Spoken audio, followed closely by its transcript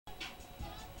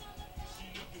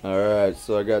Alright,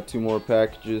 so I got 2 more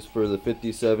packages for the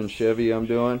 57 Chevy I'm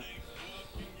doing.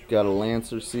 Got a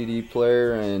Lancer CD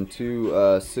player and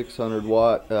 2 600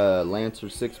 watt Lancer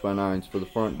 6x9s for the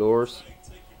front doors.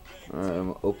 Alright,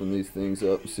 I'm gonna open these things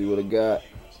up and see what I got.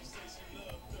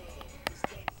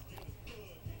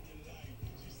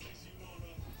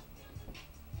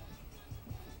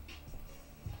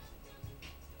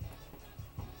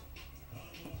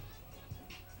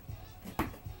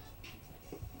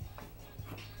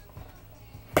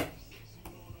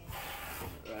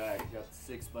 Alright, got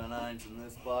the 6x9s in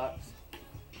this box.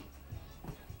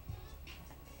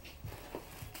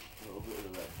 A little bit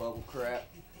of that bubble crap.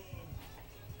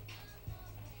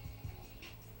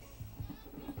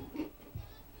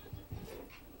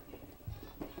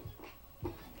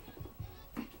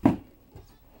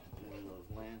 Those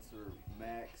Lancer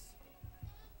Max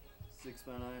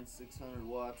 6x9, 600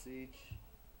 watts each.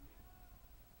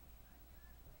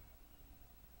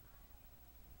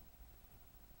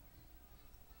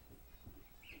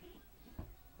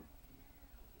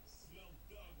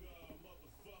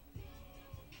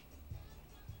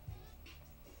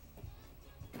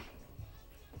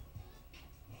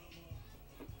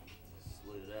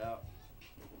 Slid out.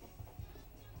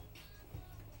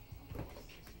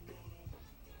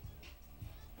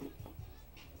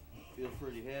 Feels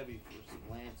pretty heavy for some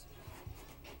Lancers.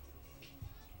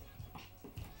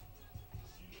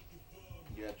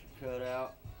 You got your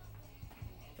cutout.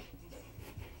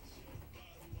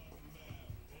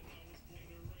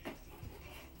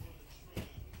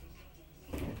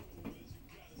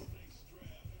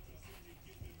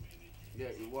 You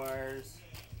got your wires.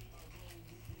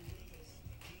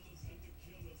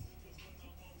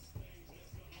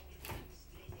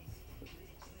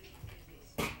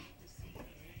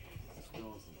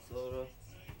 Spilling some soda.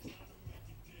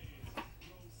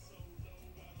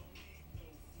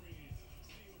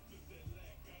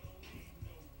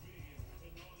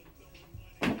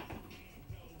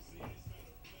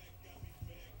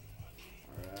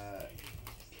 Alright.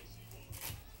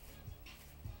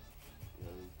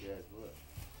 Yeah, these guys look.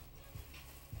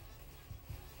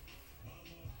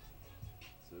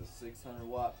 So 600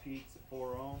 watt peaks at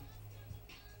 4 ohm.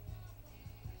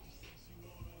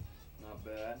 Not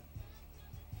bad.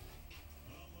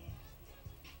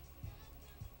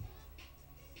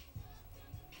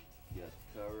 You got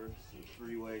the covers, the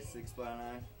 3-way 6x9.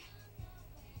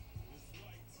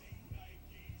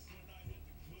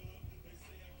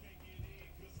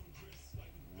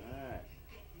 Alright.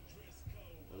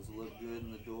 Those will look good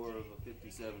in the door of a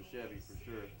 57 Chevy for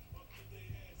sure.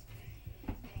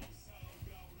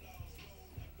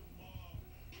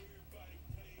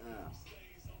 Now,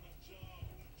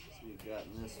 see what we got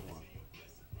in this one.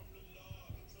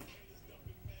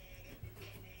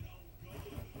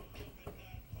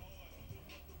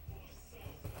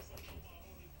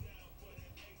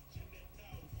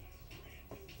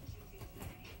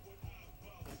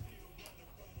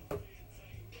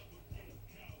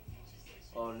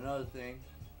 Oh, another thing.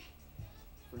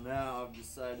 For now, I've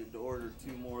decided to order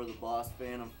 2 more of the Boss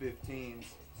Phantom 15s,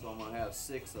 so I'm gonna have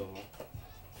 6 of them.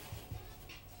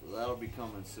 So that'll be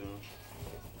coming soon.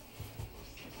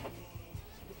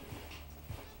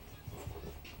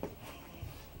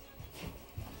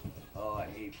 Oh, I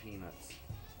hate peanuts.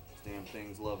 These damn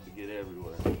things love to get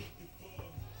everywhere.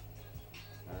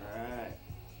 Alright.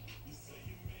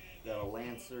 Got a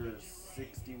Lancer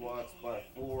 60 watts by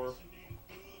 4.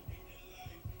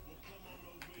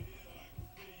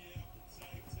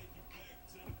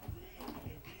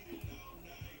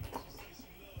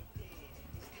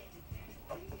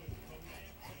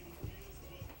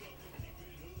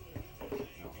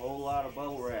 A whole lot of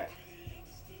bubble wrap.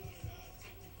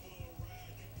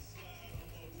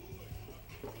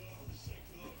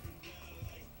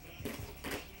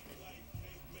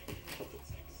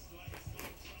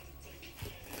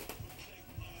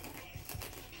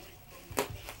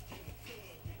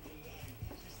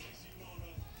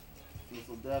 This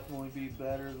will definitely be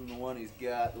better than the one he's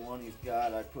got. The one he's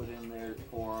got I put in there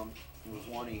for him. It was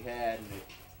one he had and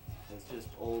it's just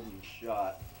old and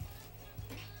shot.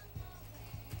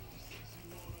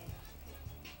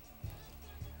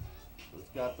 So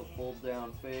it's got the fold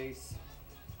down face.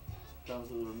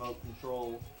 Comes with a remote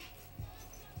control.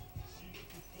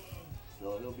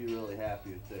 So he'll be really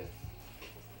happy with this.